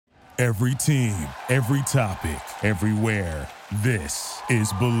Every team, every topic, everywhere. This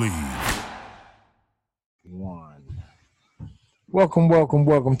is Believe.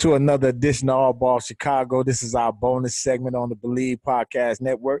 Welcome to another edition of All Ball Chicago. This is our bonus segment on the Believe Podcast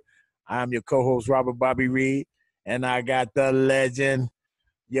Network. I'm your co-host, Robert Bobby Reed, and I got the legend,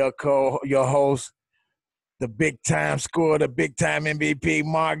 your host, the big-time scorer, the big-time MVP,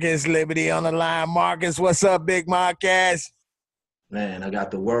 Marcus Liberty on the line. Marcus, what's up, Big Marcus? Man, I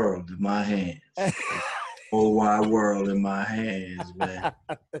got the world in my hands. Whole wide world in my hands, man.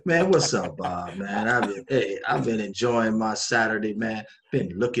 Man, what's up, Bob, man? I've been enjoying my Saturday, man.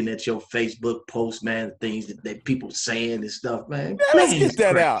 Been looking at your Facebook posts, man, things that people saying and stuff, man. Yeah, let's get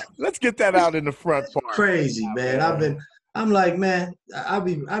that out. Let's get that out in the front part. Crazy, man. I'm like, man, I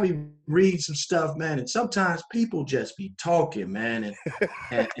be reading some stuff, man, and sometimes people just be talking, man,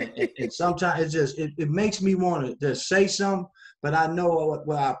 and sometimes it makes me want to just say something. But I know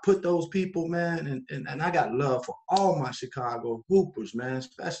where I put those people, man, and I got love for all my Chicago Hoopers, man,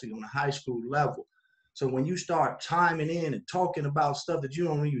 especially on the high school level. So when you start chiming in and talking about stuff that you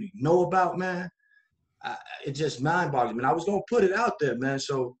don't even know about, man, it just mind-boggling. Man, I was going to put it out there, man.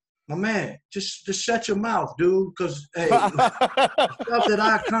 So, my man, just shut your mouth, dude, because, hey, stuff that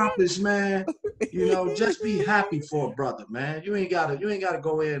I accomplished, man, just be happy for a brother, man. You ain't gotta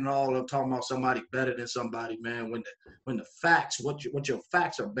go in and all of talking about somebody better than somebody, man, when the facts, what your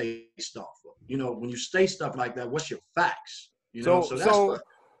facts are based off of. When you say stuff like that, what's your facts?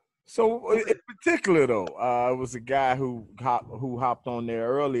 So in particular, though, it was a guy who hopped on there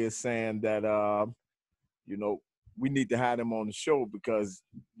earlier saying that, we need to have him on the show because,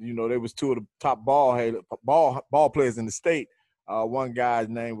 there was two of the top ball players in the state. One guy's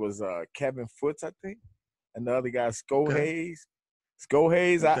name was Kevin Foots, I think, and the other guy, Sko Hayes. Sko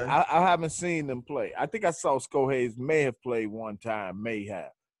Hayes, okay. I haven't seen them play. I think I saw Sko Hayes may have played one time, may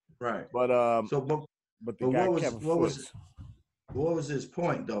have. Right. But the guy Kevin Foots. What was his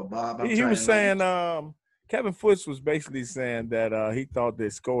point, though, Bob? He was saying Kevin Foots was basically saying that he thought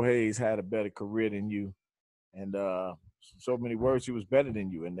that Sko Hayes had a better career than you. And so many words, he was better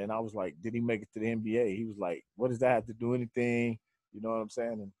than you. And then I was like, did he make it to the NBA? He was like, what does that have to do anything? You know what I'm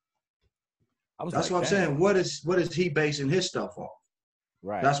saying? And that's what I'm saying. What is he basing his stuff off?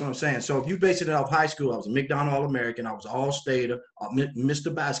 Right. That's what I'm saying. So if you base it off high school, I was a McDonald All-American. I was All-Stater,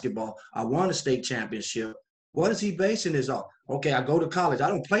 Mr. Basketball. I won a state championship. What is he basing this off? Okay, I go to college. I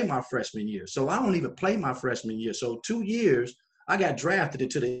don't play my freshman year. So I don't even play my freshman year. So 2 years, I got drafted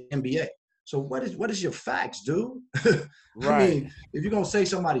into the NBA. So what is your facts, dude? Right. I mean, if you're going to say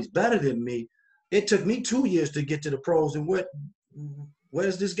somebody's better than me, it took me 2 years to get to the pros. And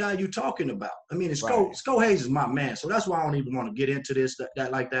where's this guy you talking about? I mean, Sko Hayes is my man. So that's why I don't even want to get into this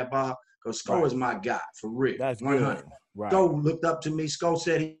that like that, Bob, because Sko is my guy, for real. That's 100. Good. Right. Sko looked up to me. Sko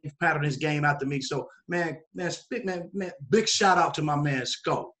said he patterned his game after me. So, man, big shout out to my man,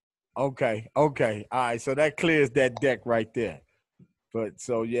 Sko. Okay. All right, so that clears that deck right there. But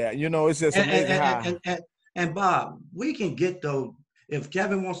so yeah, it's just amazing and Bob, we can get though if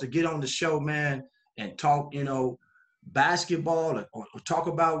Kevin wants to get on the show, man, and talk, basketball or talk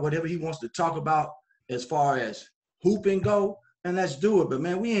about whatever he wants to talk about as far as hooping go, and let's do it. But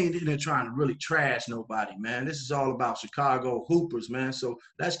man, we ain't in there trying to really trash nobody, man. This is all about Chicago Hoopers, man. So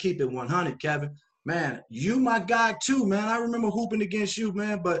let's keep it 100, Kevin. Man, you my guy too, man. I remember hooping against you,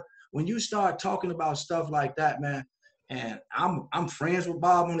 man. But when you start talking about stuff like that, man. And I'm friends with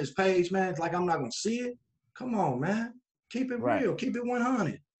Bob on his page, man. It's like I'm not gonna see it. Come on, man. Keep it real. Keep it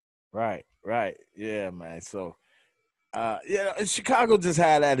 100. Right. Yeah, man. So, Chicago just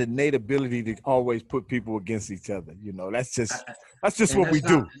had that innate ability to always put people against each other. That's just what we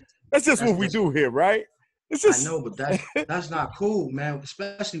do. That's just what we do here, right? I know, but that's not cool, man.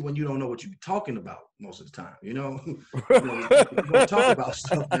 Especially when you don't know what you're talking about most of the time. You don't talk about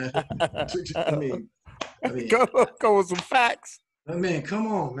stuff, man. I mean, go with some facts. I mean, come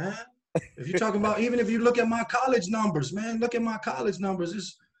on, man. If you're talking about, even if you look at my college numbers, man,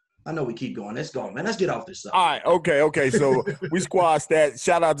 I know we keep going. Let's go, man. Let's get off this stuff. All right, okay. So we squashed that.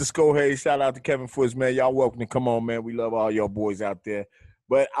 Shout out to Sko Hayes. Shout out to Kevin Foots, man. Y'all welcome to come on, man. We love all y'all boys out there.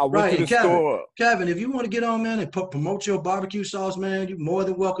 But I went to the store. Kevin, if you want to get on, man, and promote your barbecue sauce, man, you're more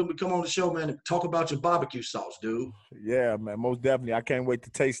than welcome to come on the show, man, and talk about your barbecue sauce, dude. Yeah, man, most definitely. I can't wait to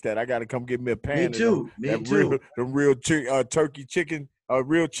taste that. I got to come get me a pan. Me too. Real turkey chicken,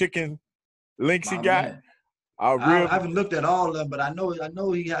 real chicken links he got. Man. I haven't looked at all of them, but I know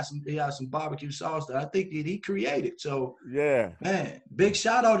he has some barbecue sauce that I think that he created. So yeah, man, big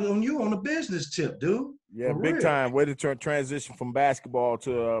shout out on you on the business tip, dude. Yeah, big time. Way to transition from basketball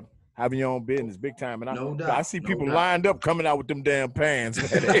to having your own business, big time. And No I doubt. see No people doubt. lined up coming out with them damn pans. Man.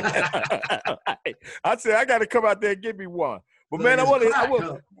 I said I got to come out there and get me one. But man,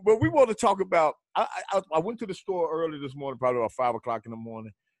 but we want to talk about. I went to the store early this morning, probably about 5 o'clock in the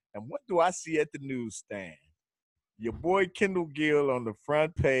morning, and what do I see at the newsstand? Your boy Kendall Gill on the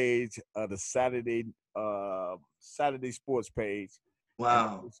front page of the Saturday Sports page.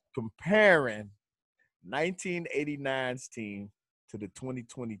 Wow. Comparing 1989's team to the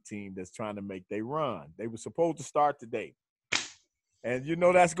 2020 team that's trying to make their run. They were supposed to start today. And you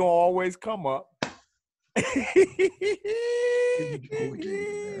know that's going to always come up. It's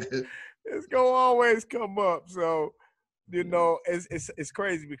going to always come up. So, you know, it's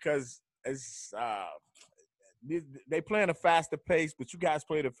crazy because it's they playing a faster pace, but you guys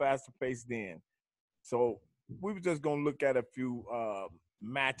played a faster pace then. So we were just going to look at a few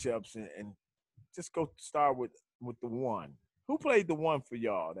matchups and just go start with the one. Who played the one for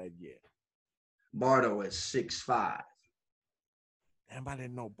y'all that year? Bardo at 6'5". Damn, I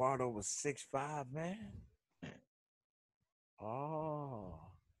didn't know Bardo was 6'5", man. Oh.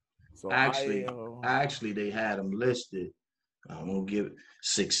 So actually they had him listed. I'm gonna give it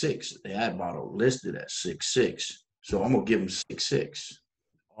 6'6". They had Bardo listed at 6'6". So I'm gonna give him 6'6".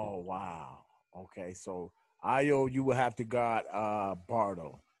 Oh wow. Okay, so Io, you will have to guard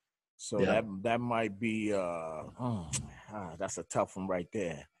Bardo. So yeah. that might be that's a tough one right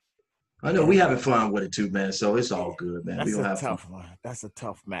there. I know we having fun with it too, man. So it's all good, man. That's a tough one. That's a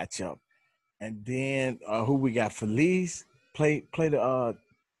tough matchup. And then who we got? Feliz play the.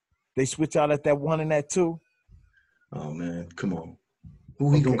 They switch out at that 1 and that 2. Oh man, come on. Who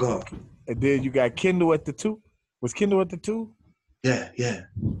we gonna go? And then you got Kendall at the 2. Was Kendall at the 2? Yeah.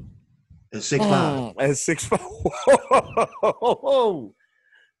 At 6'5". At 6'5".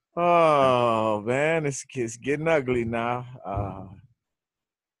 Oh man, it's getting ugly now.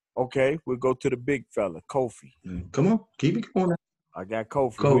 Okay, we'll go to the big fella, Kofi. Come on, keep it going. I got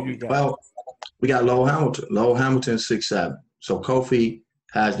Kofi. Who you got? Well, we got Lowell Hamilton. Lowell Hamilton 6'7". So Kofi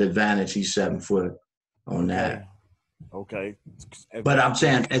has the advantage. He's 7 foot on that. Okay. But I'm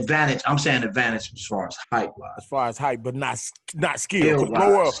saying advantage. I'm saying advantage as far as height wise. As far as height, but not skill.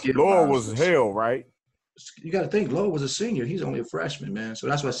 Lowell was hell, right? You got to think Lowell was a senior. He's only a freshman, man. So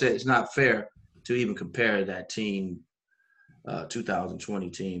that's why I said it's not fair to even compare that team, 2020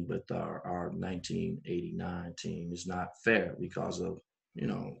 team, with our 1989 team. It's not fair because of, you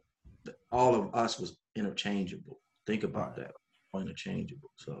know, all of us was interchangeable. Think about that.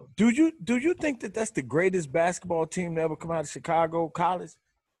 Interchangeable. So do you think that that's the greatest basketball team to ever come out of Chicago College?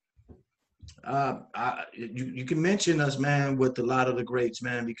 You can mention us, man, with a lot of the greats,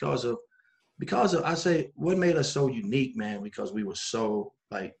 man, because of I say what made us so unique, man, because we were so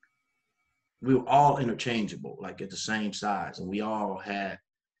we were all interchangeable, like at the same size, and we all had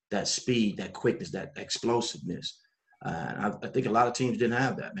that speed, that quickness, that explosiveness. I think a lot of teams didn't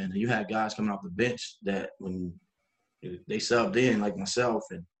have that, man. And you had guys coming off the bench that when they subbed in, like myself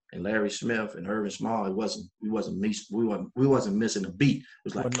and Larry Smith and Irvin Small, we wasn't missing a beat. It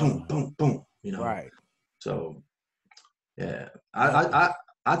was like boom, boom, boom, you know. Right. So yeah, I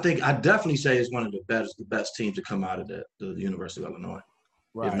think I definitely say it's one of the best teams to come out of the University of Illinois,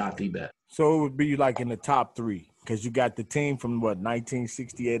 if not the best. So it would be like in the top 3 because you got the team from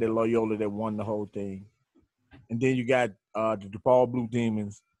 1968 at Loyola that won the whole thing, and then you got the DePaul Blue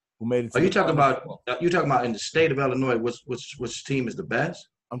Demons. Who made it? Are you talking about in the state of Illinois? Which team is the best?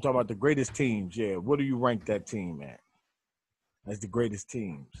 I'm talking about the greatest teams. Yeah, what do you rank that team at? As the greatest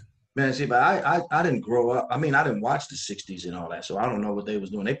teams. Man, see, but I didn't grow up. I mean, I didn't watch the '60s and all that, so I don't know what they was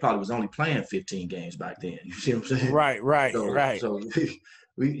doing. They probably was only playing 15 games back then. You see what I'm saying? Right. So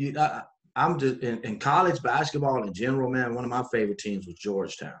I'm just in college basketball in general, man. One of my favorite teams was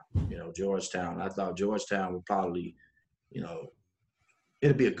Georgetown. You know, Georgetown. I thought Georgetown would probably, you know,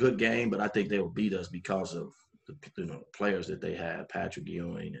 it'd be a good game, but I think they would beat us because of the players that they had, Patrick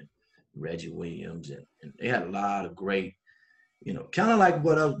Ewing and Reggie Williams, and they had a lot of great, you know, kind of like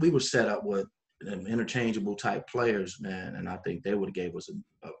what we were set up with, interchangeable type players, man. And I think they would have gave us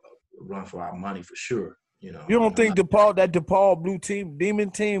a run for our money for sure. You know, you don't think DePaul Blue Demon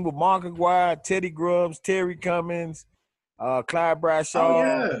team with Mark Aguirre, Teddy Grubbs, Terry Cummings, Clyde Bradshaw, oh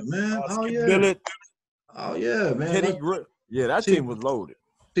yeah, man, Billett, oh yeah, man, Teddy Grubbs. Yeah, that team was loaded.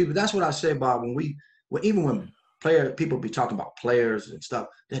 See, but that's what I say, Bob. When people be talking about players and stuff,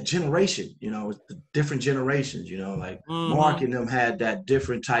 that generation, you know, the different generations, you know, like Mark and them had that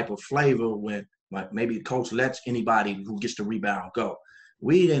different type of flavor when like maybe the coach lets anybody who gets the rebound go.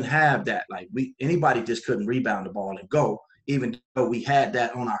 We didn't have that. Like anybody just couldn't rebound the ball and go, even though we had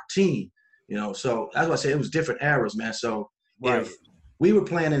that on our team, you know. So that's why I say it was different eras, man. So we were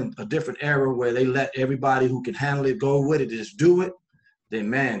playing in a different era where they let everybody who can handle it go with it, just do it, then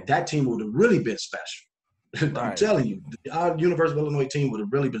man, that team would have really been special. I'm Right. telling you, our University of Illinois team would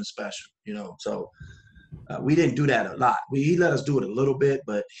have really been special, So we didn't do that a lot. He let us do it a little bit,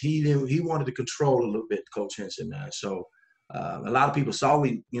 but he didn't. He wanted to control a little bit, Coach Henson, man. So a lot of people saw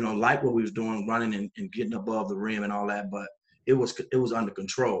we, liked what we was doing, running and getting above the rim and all that, but it was under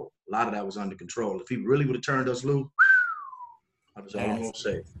control. A lot of that was under control. If he really would have turned us loose, I was all I'm gonna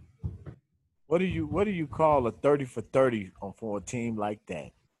say. What do you call a 30 for 30 for a team like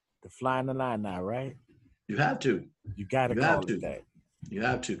that? The flying the line now, right? You have to. You got to call it that. You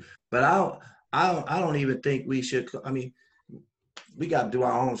have to. But I don't even think we should. I mean, we got to do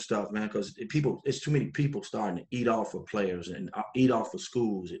our own stuff, man, because it's too many people starting to eat off of players and eat off of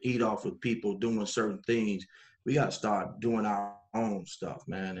schools and eat off of people doing certain things. We got to start doing our own stuff,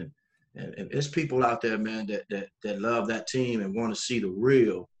 man. And there's people out there, man, that love that team and want to see the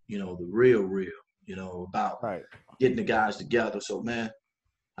real, the real, about getting the guys together. So, man,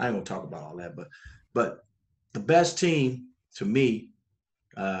 I ain't gonna talk about all that, but the best team to me,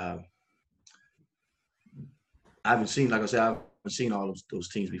 I haven't seen, like I said, I haven't seen all those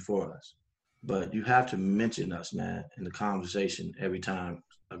teams before us, but you have to mention us, man, in the conversation every time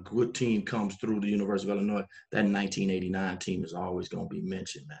a good team comes through the University of Illinois. That 1989 team is always going to be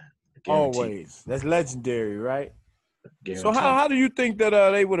mentioned, man. Always. That's legendary, right? Guaranteed. So how do you think that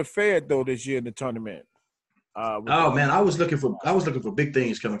they would have fared though this year in the tournament? Man, I was looking for big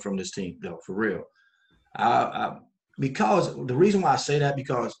things coming from this team, though, for real. Because the reason why I say that,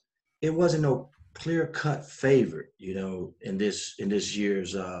 because it wasn't no clear-cut favorite, in this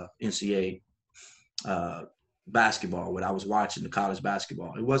year's NCAA basketball. When I was watching the college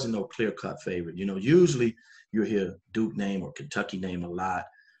basketball, it wasn't no clear-cut favorite. Usually you hear Duke name or Kentucky name a lot.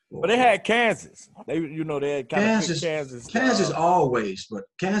 But they had Kansas. They had Kansas. Kansas always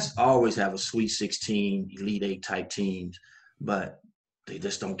have a Sweet 16, Elite 8 type teams, but they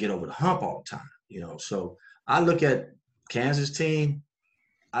just don't get over the hump all the time. So I look at Kansas team.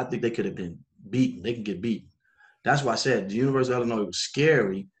 I think they could have been beaten. They can get beaten. That's why I said the University of Illinois was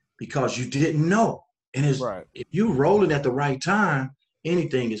scary, because you didn't know. And if you're rolling at the right time,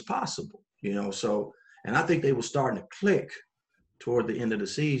 anything is possible. So, and I think they were starting to click toward the end of the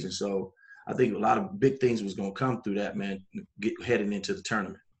season. So I think a lot of big things was going to come through that, man, heading into the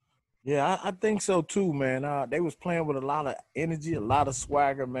tournament. Yeah, I think so too, man. They was playing with a lot of energy, a lot of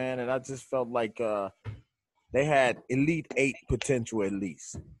swagger, man, and I just felt like they had Elite 8 potential at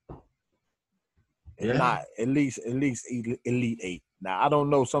least. Yeah. Not at least Elite 8. Now I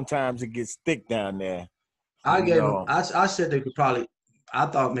don't know. Sometimes it gets thick down there. I said they could probably. I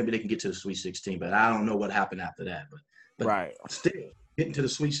thought maybe they can get to the Sweet 16, but I don't know what happened after that. But still, getting to the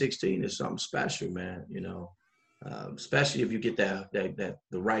Sweet 16 is something special, man. Especially if you get that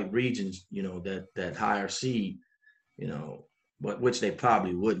the right regions, that higher seed, but which they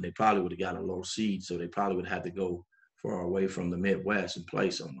probably wouldn't. They probably would have got a low seed, so they probably would have to go far away from the Midwest and play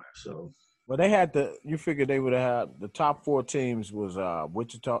somewhere. So. Well, they had you figured they would have had the top 4 teams was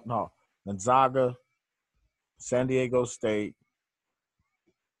Gonzaga, San Diego State,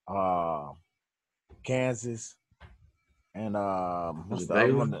 Kansas, and what's the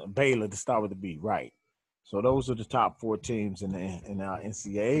other one? Baylor to start with the B, right? So those are the top 4 teams in our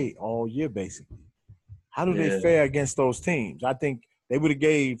NCAA all year, basically. How do they fare against those teams? I think they would have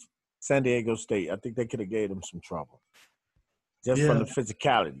gave San Diego State. I think they could have gave them some trouble. From the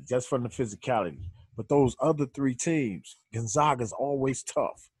physicality. But those other 3 teams, Gonzaga's always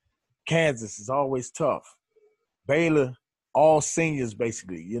tough. Kansas is always tough. Baylor, all seniors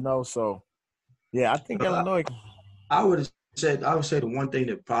basically, So, yeah, I think Illinois. I would say the one thing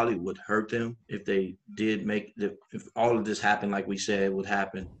that probably would hurt them if they did if all of this happened like we said would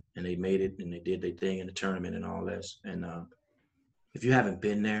happen, and they made it and they did their thing in the tournament and all this. And if you haven't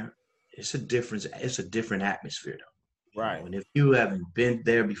been there, it's a different atmosphere, though. Right. And if you haven't been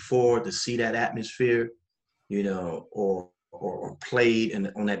there before to see that atmosphere, or played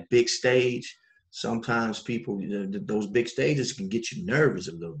on that big stage, sometimes people, those big stages can get you nervous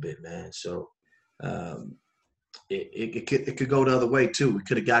a little bit, man. So it could go the other way too. We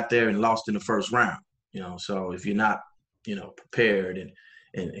could have got there and lost in the first round, So if you're not, prepared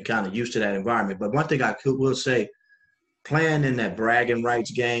and kind of used to that environment. But one thing I will say, playing in that bragging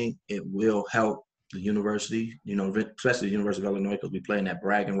rights game, it will help the university, especially the University of Illinois, because we play in that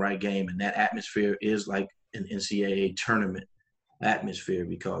bragging right game, and that atmosphere is like an NCAA tournament atmosphere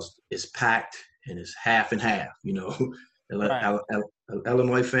because it's packed and it's half and half,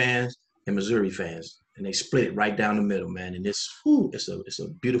 Illinois fans and Missouri fans, and they split it right down the middle, man. And it's a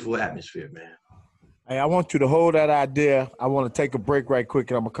beautiful atmosphere, man. Hey, I want you to hold that idea. I want to take a break right quick,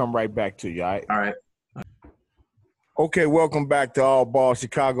 and I'm going to come right back to you, all right? All right. Okay, welcome back to All Ball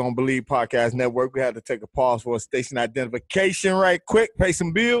Chicago on Believe Podcast Network. We had to take a pause for a station identification right quick, pay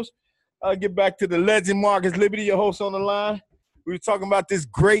some bills. I'll get back to the legend, Marcus Liberty, your host on the line. We were talking about this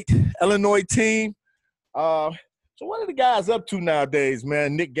great Illinois team. So what are the guys up to nowadays,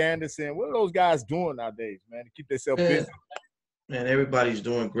 man? Nick Ganderson, what are those guys doing nowadays, man, to keep themselves busy? Man, everybody's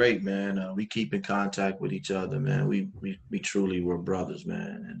doing great, man. We keep in contact with each other, man. We truly were brothers,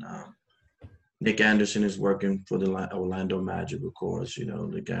 man. And Nick Anderson is working for the Orlando Magic, of course. You know,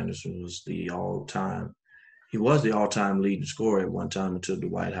 Nick Anderson was the all-time leading scorer at one time until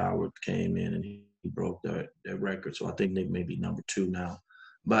Dwight Howard came in and he broke that record. So I think Nick may be number 2 now.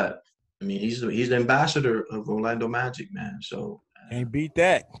 But, I mean, he's the ambassador of Orlando Magic, man. So Can't beat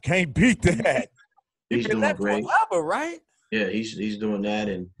that. He's doing great. Forever, right? Yeah, he's doing that.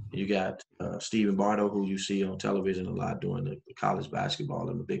 And you got Stephen Bardo, who you see on television a lot doing the college basketball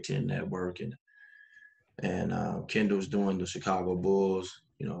on the Big Ten Network. And Kendall's doing the Chicago Bulls,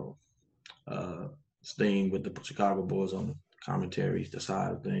 you know, thing with the Chicago Bulls on the commentaries, the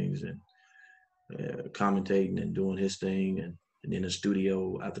side of things, and commentating and doing his thing, and in the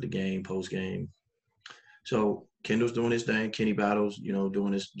studio after the game, post game. So Kendall's doing his thing. Kenny Battles, you know,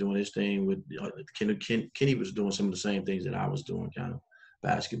 doing his thing with Kenny was doing some of the same things that I was doing, kind of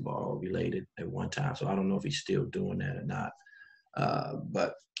basketball related at one time. So I don't know if he's still doing that or not.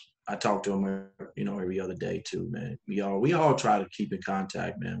 But I talk to him, you know, every other day too, man. We all try to keep in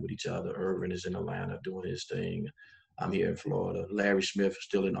contact, man, with each other. Irvin is in Atlanta doing his thing. I'm here in Florida. Larry Smith is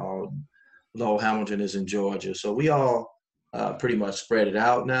still in Alden. Lowell Hamilton is in Georgia. So we all pretty much spread it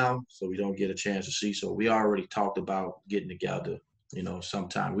out now, so we don't get a chance to see. So we already talked about getting together, you know,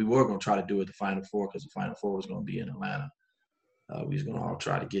 sometime. We were going to try to do it the Final Four because the Final Four was going to be in Atlanta. We was going to all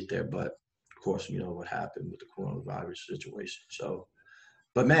try to get there, but of course, you know what happened with the coronavirus situation. So.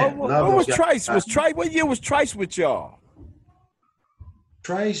 But man, what was Trice? What year was Trice with y'all?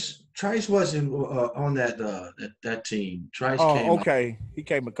 Trice wasn't on that team. Trice came. Okay. He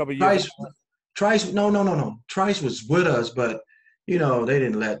came a couple years. Trice, no. Trice was with us, but you know they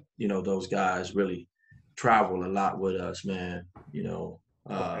didn't let those guys really travel a lot with us, man. You know,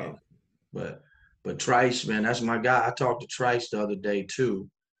 Okay. but Trice, man, that's my guy. I talked to Trice the other day too,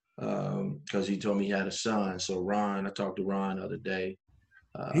 because he told me he had a son. So I talked to Ron the other day.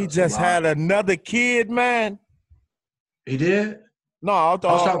 He just had another kid, man. He did? No, I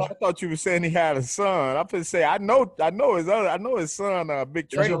thought you were saying he had a son. I'm gonna say I know his son, Big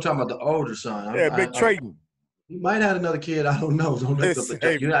Trayton. That's what I'm talking about, the older son. Yeah, Big Trayton. He might have another kid. I don't know. Don't look up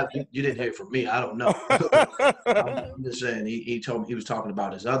the you didn't hear it from me. I don't know. I'm just saying he told me he was talking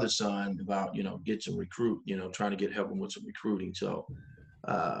about his other son about get some trying to help him with some recruiting. So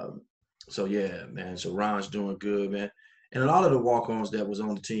yeah, man. So Ron's doing good, man. And a lot of the walk-ons that was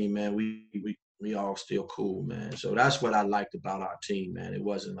on the team, man, we all still cool, man. So that's what I liked about our team, man. It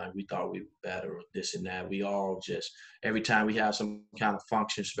wasn't like we thought we were better or this and that. We all just, every time we have some kind of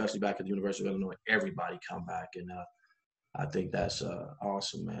function, especially back at the University of Illinois, everybody come back. And I think that's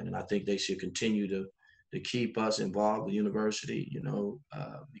awesome, man. And I think they should continue to keep us involved with the university,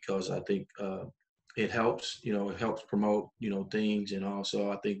 because I think it helps, it helps promote, things. And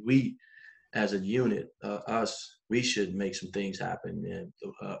also I think we, as a unit, we should make some things happen in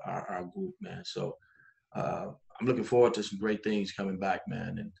our group, man. So I'm looking forward to some great things coming back,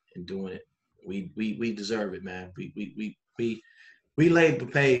 man, and doing it. We deserve it, man. We laid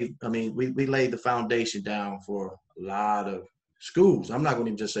we laid the foundation down for a lot of schools. I'm not going to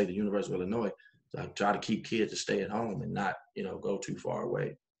even just say the University of Illinois. I try to keep kids to stay at home and not, go too far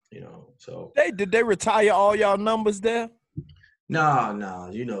away. So did they retire all y'all numbers there? No,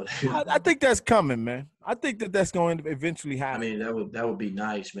 I think that's coming, man. I think that's going to eventually happen. I mean, that would be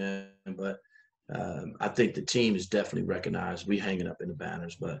nice, man. But I think the team is definitely recognized. We hanging up in the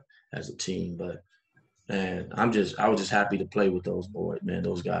banners, but as a team. But man, I was just happy to play with those boys, man.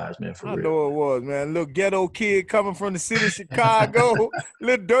 Those guys, man. For real. I know it was, man. Little ghetto kid coming from the city of Chicago,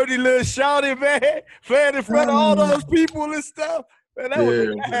 little dirty little shouty, man, playing in front of all those people and stuff. Man,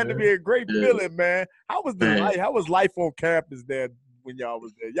 that had to be a great feeling, man. How was life on campus there when y'all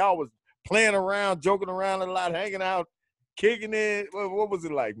was there? Y'all was playing around, joking around a lot, hanging out, kicking it. What was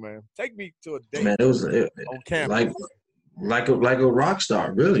it like, man? Take me to a day. Man, it was on campus. like a rock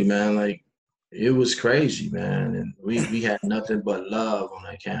star, really, man. Like it was crazy, man. And we had nothing but love on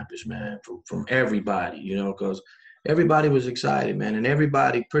that campus, man, from everybody, because everybody was excited, man, and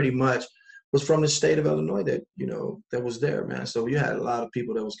everybody pretty much was from the state of Illinois that, that was there, man. So you had a lot of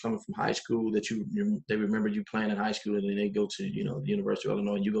people that was coming from high school that they remember you playing in high school, and then they go to, the University of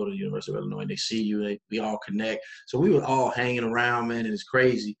Illinois, and you go to the University of Illinois, and they see you, we all connect. So we were all hanging around, man, and it's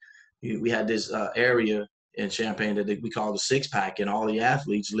crazy. We had this area in Champaign that we call the Six Pack, and all the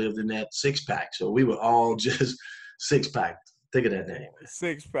athletes lived in that Six Pack. So we were all just Six Pack. Think of that name.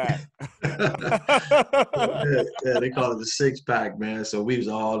 Six Pack. Yeah, they call it the Six Pack, man. So we was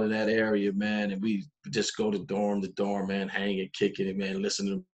all in that area, man, and we just go to dorm to dorm, man, hanging, kicking it, man,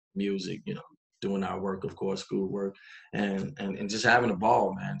 listening to music, doing our work, of course, school work, and just having a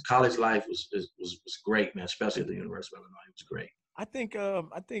ball, man. College life was great, man, especially at the University of Illinois. It was great. I think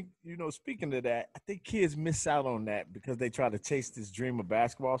speaking of that, I think kids miss out on that because they try to chase this dream of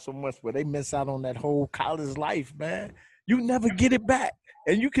basketball so much, but they miss out on that whole college life, man. You never get it back.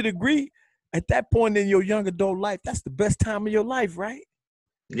 And you could agree, at that point in your young adult life, that's the best time of your life, right?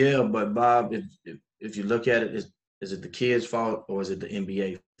 Yeah, but Bob, if you look at it, is it the kids' fault or is it the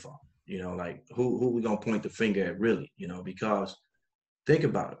NBA fault? Like who we gonna point the finger at, really? Because think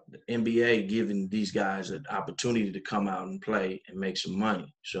about it, the NBA giving these guys an opportunity to come out and play and make some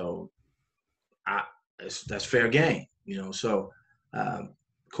money. So that's fair game, So of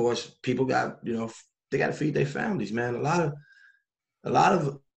course, people got they got to feed their families, man. A lot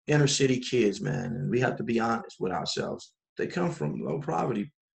of inner city kids, man, and we have to be honest with ourselves. They come from low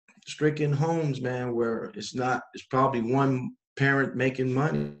poverty stricken homes, man, where it's probably one parent making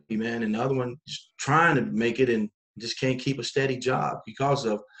money, man, and the other one just trying to make it and just can't keep a steady job because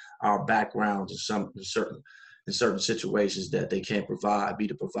of our backgrounds in certain situations that they can't be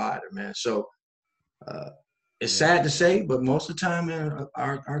the provider, man. So it's sad to say, but most of the time, man,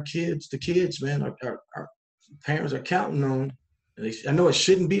 our kids, man, our parents are counting on. I know it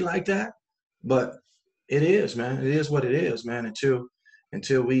shouldn't be like that, but it is, man. It is what it is, man.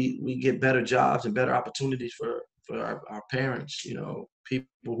 Until we get better jobs and better opportunities for our parents, people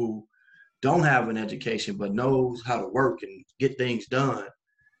who don't have an education but knows how to work and get things done.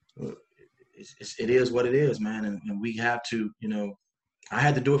 It is what it is, man. And we have to, I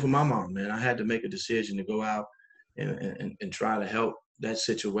had to do it for my mom, man. I had to make a decision to go out and try to help that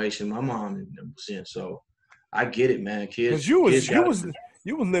situation my mom was in. So I get it, man. Kids, you was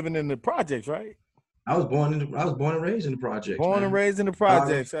living in the projects, right? I was born and raised in the projects. And raised in the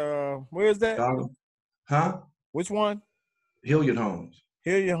projects. Where's that? Huh? Which one? Hilliard Homes.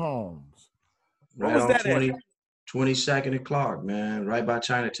 Hilliard Homes. Right on 22nd and Clark, man, right by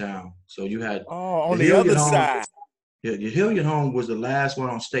Chinatown. So you had on the other side. Yeah, your Hilliard home was the last one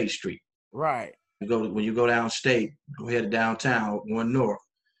on State Street. Right. When you go down State, go ahead to downtown, going north,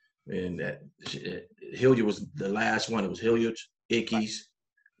 and Hilliard was the last one. It was Hilliard's, Ickey's,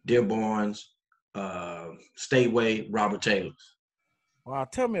 Dearborn's, Stateway, Robert Taylor's. Well,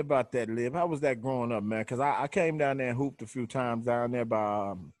 tell me about that, Liv. How was that growing up, man? Because I came down there and hooped a few times down there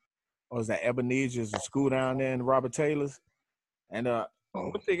by, what was that, Ebenezer's, a school down there in Robert Taylor's. And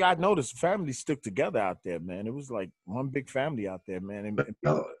one thing I noticed, families stuck together out there, man. It was like one big family out there, man. And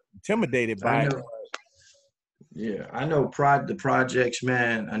people intimidated by it. Yeah, I know the projects,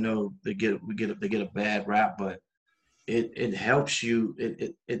 man. I know they get a bad rap, but it helps you.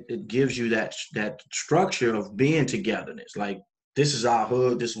 It gives you that structure of being togetherness. Like, this is our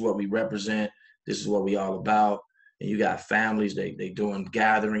hood. This is what we represent. This is what we all about. And you got families. They doing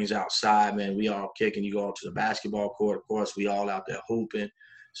gatherings outside, man. We all kicking. You go out to the basketball court. Of course, we all out there hooping.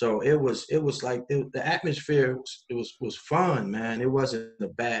 So it was like the atmosphere. It was fun, man. It wasn't a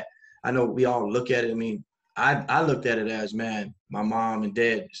bad. I know we all look at it. I mean, I looked at it as, man, my mom and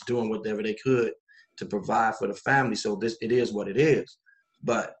dad is doing whatever they could to provide for the family. So it is what it is.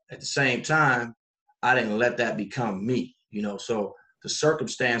 But at the same time, I didn't let that become me. So the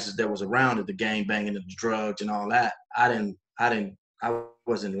circumstances that was around it, the gang banging, the drugs and all that, I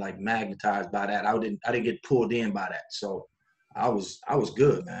wasn't like magnetized by that. I didn't get pulled in by that. So I was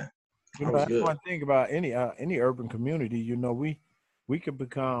good, man. That's one thing about any urban community. We could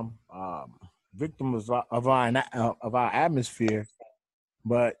become victims of our atmosphere,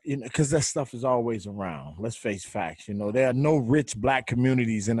 but because that stuff is always around. Let's face facts. There are no rich Black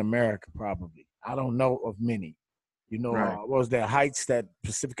communities in America. Probably, I don't know of many. Right. What was that Heights, that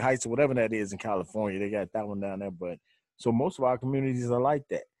Pacific Heights or whatever that is in California? They got that one down there. But so most of our communities are like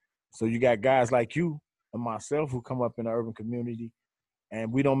that. So you got guys like you and myself who come up in the urban community,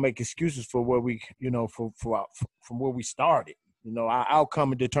 and we don't make excuses for where we, from where we started. Our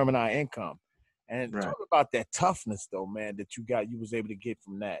outcome determine our income. And right. Talk about that toughness, though, man, that you was able to get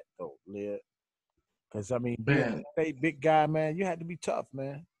from that, though, Liv. Because, I mean, being a big guy, man, you had to be tough,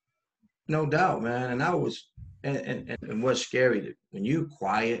 man. No doubt, man. And I was, and what's scary, when you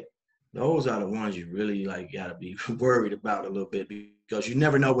quiet those are the ones you really like got to be worried about a little bit, because you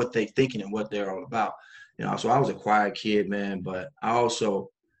never know what they're thinking and what they're all about. You know, so I was a quiet kid, man, but I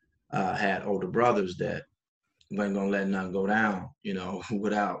also had older brothers that wasn't gonna let nothing go down, you know,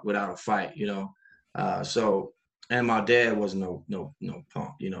 without a fight, you know. So, and my dad was no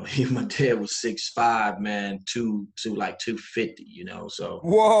punk, you know. My dad was 6'5", man, to like 250, you know. So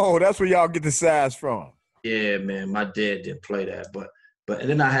Whoa, that's where y'all get the size from. yeah, man, my dad didn't play that, but and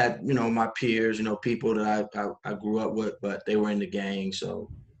then I had, you know, my peers, you know, people that I grew up with, but they were in the gang,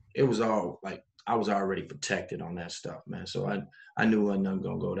 so it was all like I was already protected on that stuff, man. So I knew wasn't nothing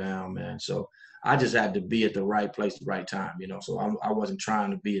gonna go down, man. So I just had to be at the right place at the right time, you know. So I wasn't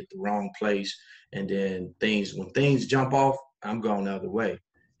trying to be at the wrong place, and then when things jump off, I'm going the other way.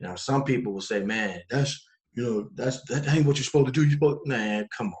 You know, some people will say, man, that ain't what you're supposed to do. Man,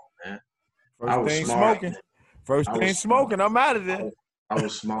 come on, man. I First was thing smart. smoking. First I thing was smoking, I'm out of there. I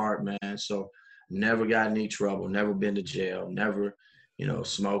was smart, man. So never got any trouble, never been to jail, never, you know,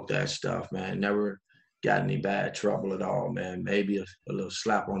 smoked that stuff, man. Never got any bad trouble at all, man. Maybe a little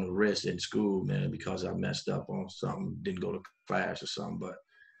slap on the wrist in school, man, because I messed up on something, didn't go to class or something. But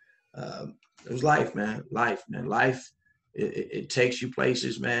it was life, man. Life, man. Life, it takes you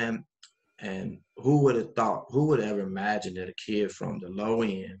places, man. And who would have thought, who would have ever imagined that a kid from the low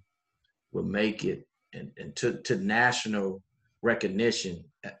end would make it and to national recognition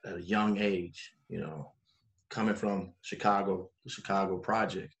at a young age, you know, coming from Chicago, the Chicago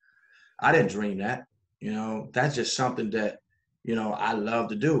Project. I didn't dream that, you know. That's just something that, you know, I love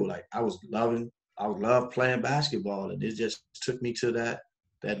to do. Like I love playing basketball, and it just took me to that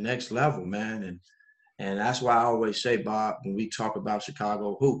next level, man. And that's why I always say, Bob, when we talk about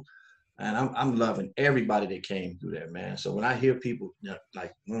Chicago hoop, and I'm loving everybody that came through there, man. So when I hear people, you know,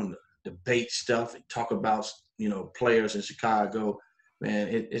 like want to debate stuff and talk about, you know, players in Chicago, man,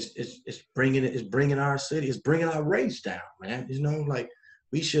 it's bringing our city, it's bringing our race down, man. You know, like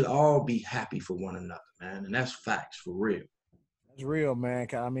we should all be happy for one another, man, and that's facts for real. That's real, man.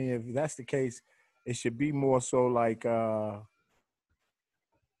 I mean, if that's the case, it should be more so like us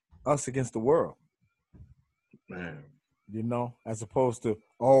against the world, Man. you know, as opposed to,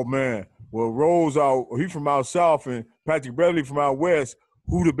 oh man, well Rose he from out south and Patrick Beverly from out west,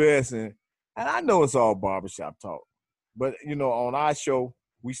 who the best? And I know it's all barbershop talk, but you know, on our show,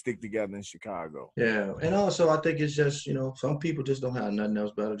 we stick together in Chicago. Yeah, and also I think it's just, you know, some people just don't have nothing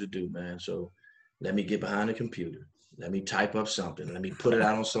else better to do, man. So let me get behind the computer. Let me type up something. Let me put it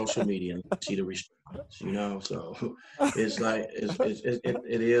out on social media and see the response, you know. So it's like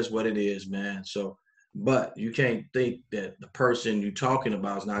it is what it is, man. So, but you can't think that the person you're talking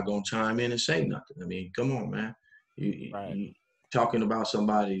about is not gonna chime in and say nothing. I mean, come on, man. Right. You talking about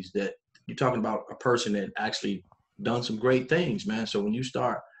you're talking about a person that actually done some great things, man. So when you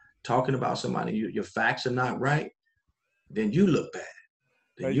start talking about somebody, your facts are not right, then you look bad.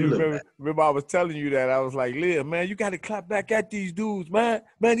 Then you look bad. Remember I was telling you that. I was like, Leah, man, you got to clap back at these dudes, man.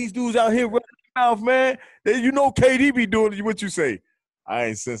 Man, these dudes out here running their mouth, man. You know KD be doing what you say. I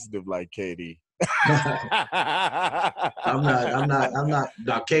ain't sensitive like KD. I'm not.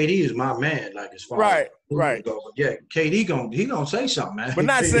 Now KD is my man. Like as far right, as right. Go. But yeah, KD he gonna say something, man. But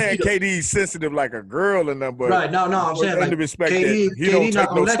not saying KD's sensitive like a girl or nothing. But right. No, I'm saying like respect KD. That he don't not take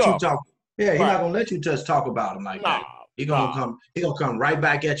gonna no let stuff. you talk. Yeah, he's not gonna let you just talk about him like that. He gonna come right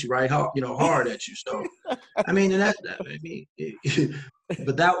back at you, right? You know, hard at you. So, I mean, and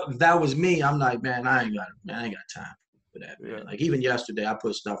but that was me. I'm like, man, I ain't got time for that, man. Yeah. Like even yesterday, I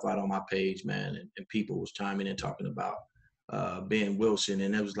put stuff out on my page, man, and people was chiming in talking about Ben Wilson,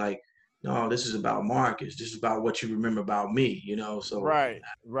 and it was like, no, this is about Marcus. This is about what you remember about me, you know. So right.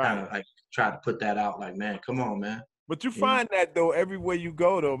 I tried to put that out, like, man, come on, man. But you find that, though, everywhere you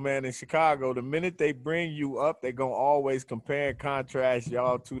go, though, man, in Chicago, the minute they bring you up, they're going to always compare and contrast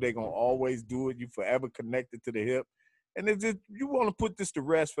y'all two. They're going to always do it. You forever connected to the hip. And it's just, you want to put this to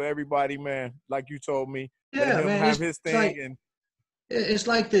rest for everybody, man, like you told me. Yeah, let him man, have his thing. It's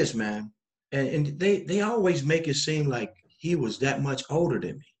like this, man. And they always make it seem like he was that much older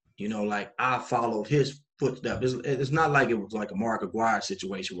than me. You know, like I followed his footsteps. It's not like it was like a Mark Aguirre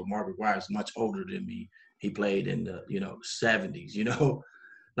situation where Mark Aguirre is much older than me. He played in the, 70s,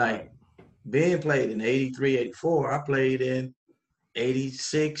 like Ben played in 83, 84. I played in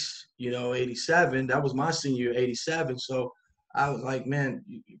 86, 87. That was my senior year, 87. So I was like, man,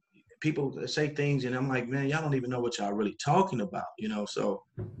 people say things and I'm like, man, y'all don't even know what y'all really talking about, So,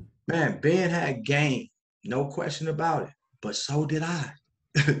 man, Ben had game, no question about it. But so did I.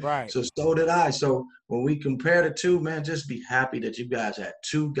 Right. So did I. So when we compare the two, man, just be happy that you guys had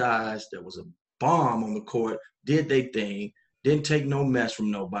two guys that was a bomb on the court, did their thing, didn't take no mess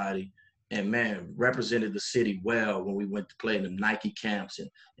from nobody, man, represented the city well when we went to play in the Nike camps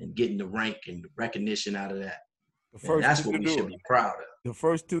and getting the rank and the recognition out of that. The And first that's two what to we do should it. be proud of. The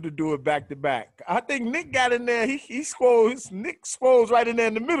first two to do it back to back. I think Nick got in there. He scrolls. Nick scrolls right in there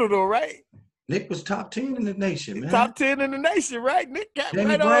in the middle though, right? Nick was top 10 in the nation, man. Top 10 in the nation, right? Nick got Jamie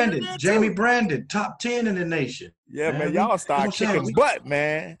right Brandon, on in there Jamie too. Brandon, top 10 in the nation. Yeah, man, y'all start kicking butt,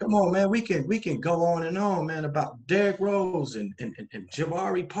 man. Come on, man. We can go on, man, about Derrick Rose and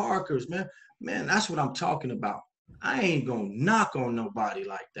Jabari Parker's, man. Man, that's what I'm talking about. I ain't gonna knock on nobody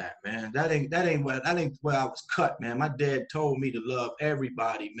like that, man. That ain't where I was cut, man. My dad told me to love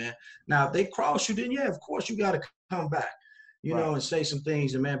everybody, man. Now if they cross you, then yeah, of course you gotta come back, you know, and say some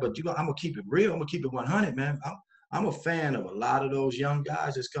things, and man. But I'm gonna keep it real. I'm gonna keep it 100, man. I'm a fan of a lot of those young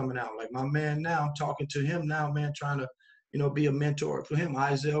guys that's coming out. Like my man now, I'm talking to him now, man, trying to, you know, be a mentor for him.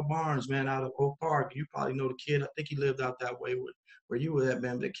 Isaiah Barnes, man, out of Oak Park. You probably know the kid. I think he lived out that way where you were at,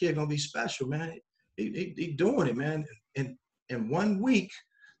 man. But the kid gonna be special, man. He doing it, man. And in 1 week,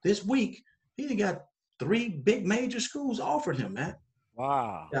 this week, he got 3 big major schools offered him, man.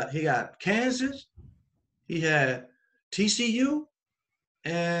 Wow. He got Kansas, he had TCU,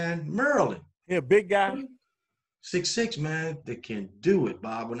 and Maryland. Yeah, big guy. 6'6", man, that can do it,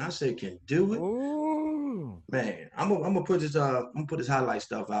 Bob. When I say can do it, ooh, man, I'm gonna put his highlight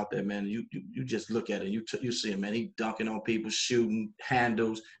stuff out there, man. You just look at it, you see him, man. He dunking on people, shooting,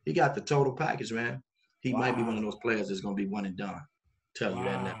 handles. He got the total package, man. He might be one of those players that's gonna be one and done. Tell you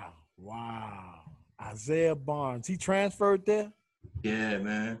that now. Wow. Isaiah Barnes. He transferred there? Yeah,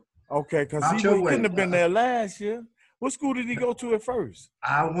 man. Okay, because he couldn't have been there last year. What school did he go to at first?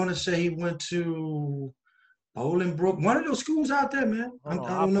 I want to say he went to Bolingbrook. One of those schools out there, man. I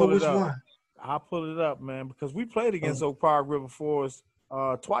don't know which one. I'll pull it up, man, because we played against Oak Park River Forest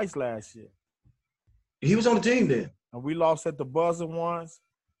twice last year. He was on the team then. And we lost at the buzzer once.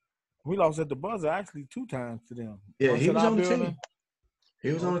 We lost at the buzzer actually 2 times to them. Yeah, he was on the team.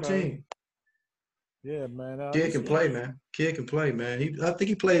 He was on the team. Yeah, man. Kid can play, man. Kid can play, man. I think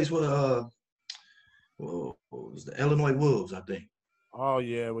he plays with the Illinois Wolves, I think. Oh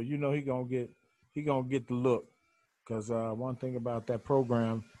yeah, well you know he gonna get the look, because one thing about that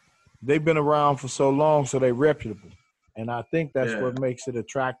program, they've been around for so long, so they reputable, and I think that's what makes it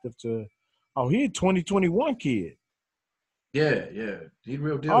attractive to. Oh, he a 2021 kid. Yeah, he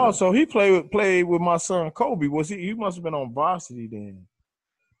real deal. Oh, so he played with my son Kobe. Was he? He must have been on varsity then.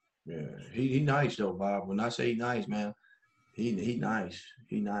 Yeah, he nice though, Bob. When I say nice, man, he nice.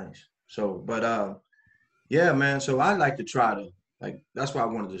 He nice. So, but yeah, man. So I like to try to that's why I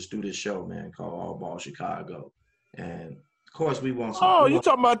wanted to do this show, man, called All Ball Chicago, and of course we want some. Oh, you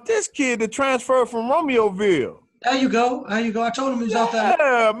talking about this kid that transferred from Romeoville? There you go. I told him he was out there.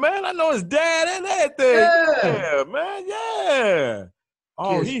 Yeah, man. I know his dad and everything. Yeah, man. Yeah.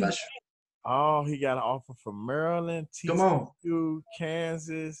 Oh, he got an offer from Maryland, TCU,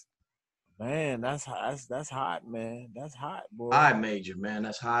 Kansas. Man, that's hot, man. That's hot, boy. High major, man.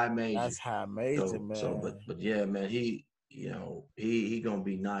 That's high major. That's high major, man. So, but yeah, man. He gonna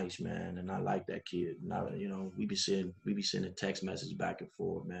be nice, man. And I like that kid. Now, we be sending text messages back and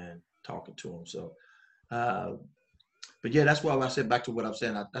forth, man, talking to him. So. But yeah, that's why I said back to what I'm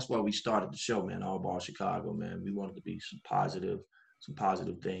saying. That's why we started the show, man. All Ball Chicago, man. We wanted to be some positive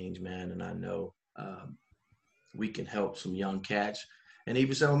things, man. And I know we can help some young cats, and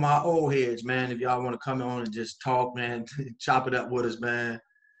even some of my old heads, man. If y'all want to come on and just talk, man, chop it up with us, man.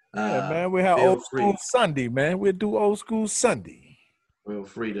 Yeah, man. We have old school Sunday, man. We'll do old school Sunday. Feel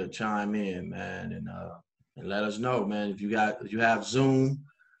free to chime in, man, and let us know, man. If you have Zoom.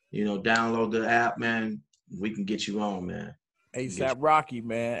 Download the app, man. We can get you on, man. ASAP Rocky,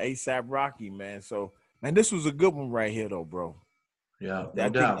 man. So, man, this was a good one right here, though, bro. Yeah,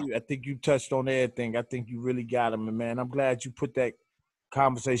 I think you touched on everything. I think you really got him, and man, I'm glad you put that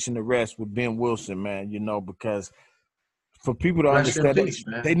conversation to rest with Ben Wilson, man. Because for people to understand,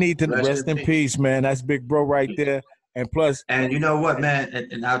 they need to rest in peace, man. That's big bro right there. And plus, and you know what, man?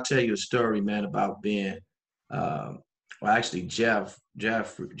 And I'll tell you a story, man, about Ben. Well, actually,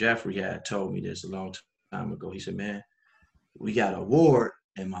 Jeffrey had told me this a long time ago. He said, man, we got an award,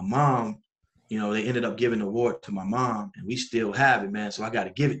 and my mom, they ended up giving the award to my mom, and we still have it, man. So I got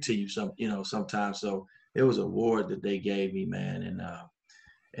to give it to you sometimes. So it was an award that they gave me, man,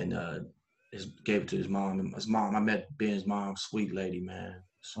 and gave it to his mom. And his mom, I met Ben's mom, sweet lady, man.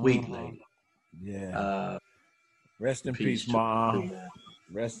 Sweet lady. Yeah. Rest in peace, Mom.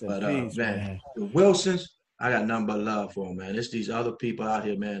 Rest in peace, man. The Wilsons, I got nothing but love for them, man. It's these other people out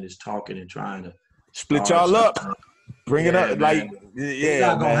here, man, that's talking and trying to split y'all up. Bring it up. Man. It's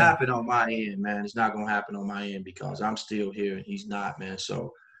not going to happen on my end, man. It's not going to happen on my end because I'm still here and he's not, man.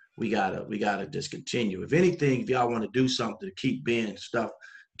 So we gotta discontinue. If anything, if y'all want to do something to keep Ben stuff,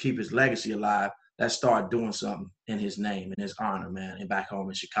 keep his legacy alive, let's start doing something in his name, in his honor, man, and back home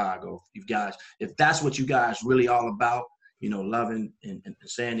in Chicago. You guys, if that's what you guys really all about, you know, loving and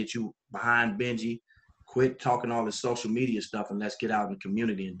saying that you behind Benji, quit talking all this social media stuff and let's get out in the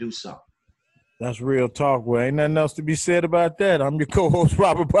community and do something. That's real talk. Well, ain't nothing else to be said about that. I'm your co-host,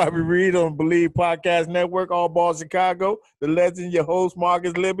 Robert Bobby Reed on Believe Podcast Network, All Ball Chicago. The legend, your host,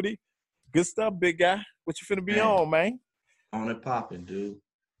 Marcus Liberty. Good stuff, big guy. What you finna be on, man? On and popping, dude.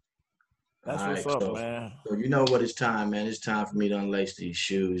 That's all what's right, up, man. So you know what it's time, man. It's time for me to unlace these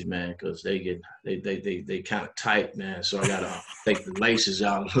shoes, man, because they kind of tight, man. So I gotta take the laces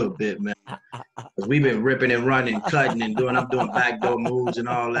out a little bit, man. Because we've been ripping and running, cutting and I'm doing backdoor moves and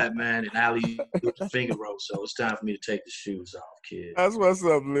all that, man, and alley finger roll. So it's time for me to take the shoes off, kid. That's what's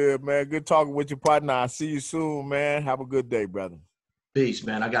up, Liv, man. Good talking with your partner. I'll see you soon, man. Have a good day, brother. Peace,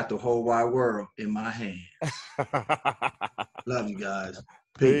 man. I got the whole wide world in my hands. Love you guys.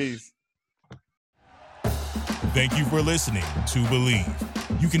 Peace. Thank you for listening to Believe.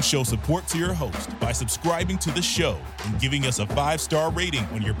 You can show support to your host by subscribing to the show and giving us a 5-star rating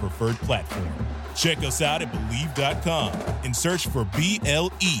on your preferred platform. Check us out at Believe.com and search for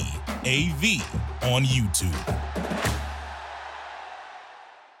BLEAV on YouTube.